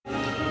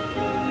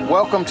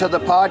Welcome to the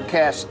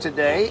podcast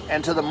today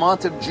and to the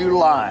month of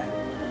July.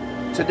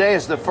 Today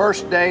is the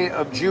first day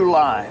of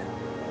July.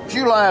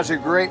 July is a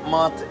great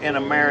month in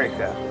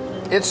America.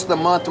 It's the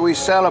month we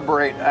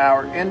celebrate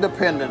our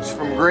independence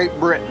from Great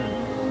Britain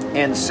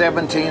in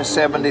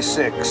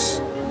 1776.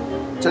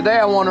 Today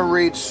I want to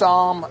read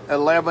Psalm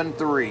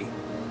 11:3.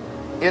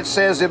 It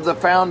says, "If the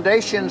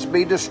foundations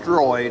be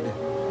destroyed,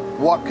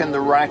 what can the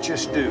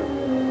righteous do?"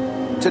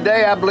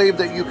 Today I believe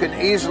that you can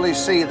easily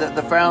see that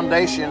the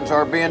foundations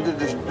are being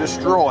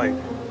destroyed.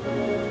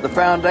 The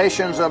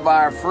foundations of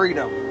our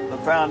freedom, the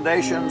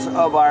foundations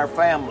of our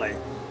family,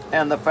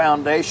 and the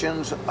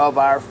foundations of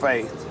our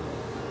faith.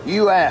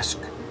 You ask,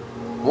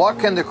 what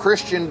can the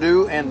Christian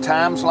do in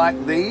times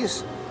like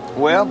these?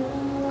 Well,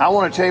 I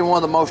want to tell you one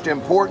of the most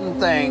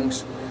important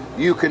things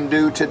you can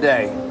do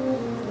today.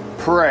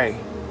 Pray.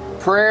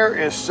 Prayer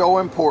is so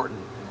important.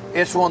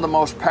 It's one of the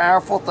most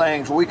powerful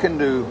things we can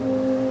do,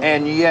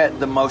 and yet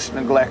the most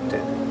neglected.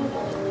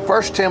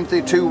 1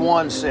 Timothy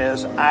 2:1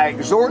 says, "I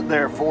exhort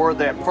therefore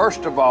that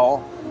first of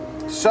all,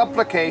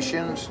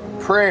 supplications,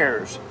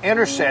 prayers,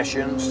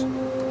 intercessions,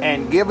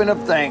 and giving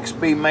of thanks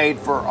be made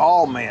for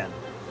all men."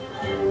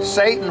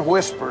 Satan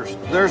whispers,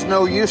 "There's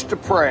no use to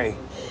pray."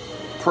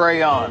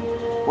 Pray on.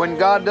 When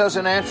God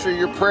doesn't answer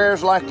your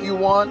prayers like you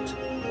want,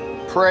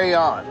 pray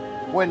on.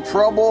 When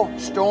trouble,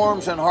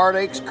 storms, and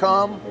heartaches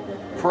come,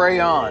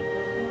 pray on.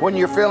 When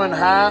you're feeling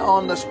high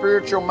on the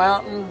spiritual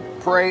mountain,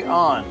 pray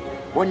on.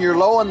 When you're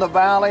low in the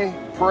valley,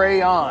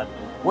 pray on.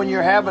 When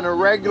you're having a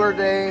regular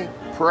day,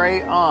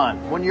 pray on.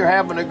 When you're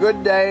having a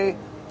good day,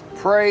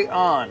 pray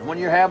on. When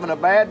you're having a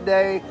bad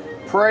day,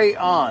 pray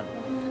on.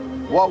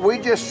 What we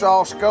just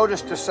saw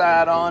SCOTUS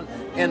decide on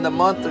in the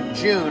month of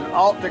June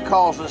ought to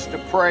cause us to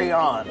pray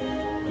on.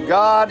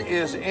 God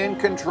is in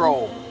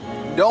control.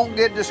 Don't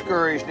get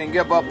discouraged and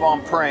give up on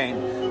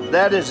praying.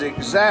 That is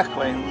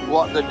exactly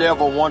what the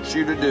devil wants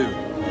you to do.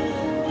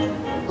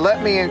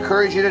 Let me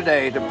encourage you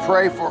today to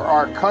pray for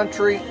our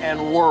country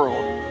and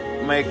world.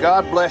 May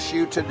God bless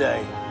you today.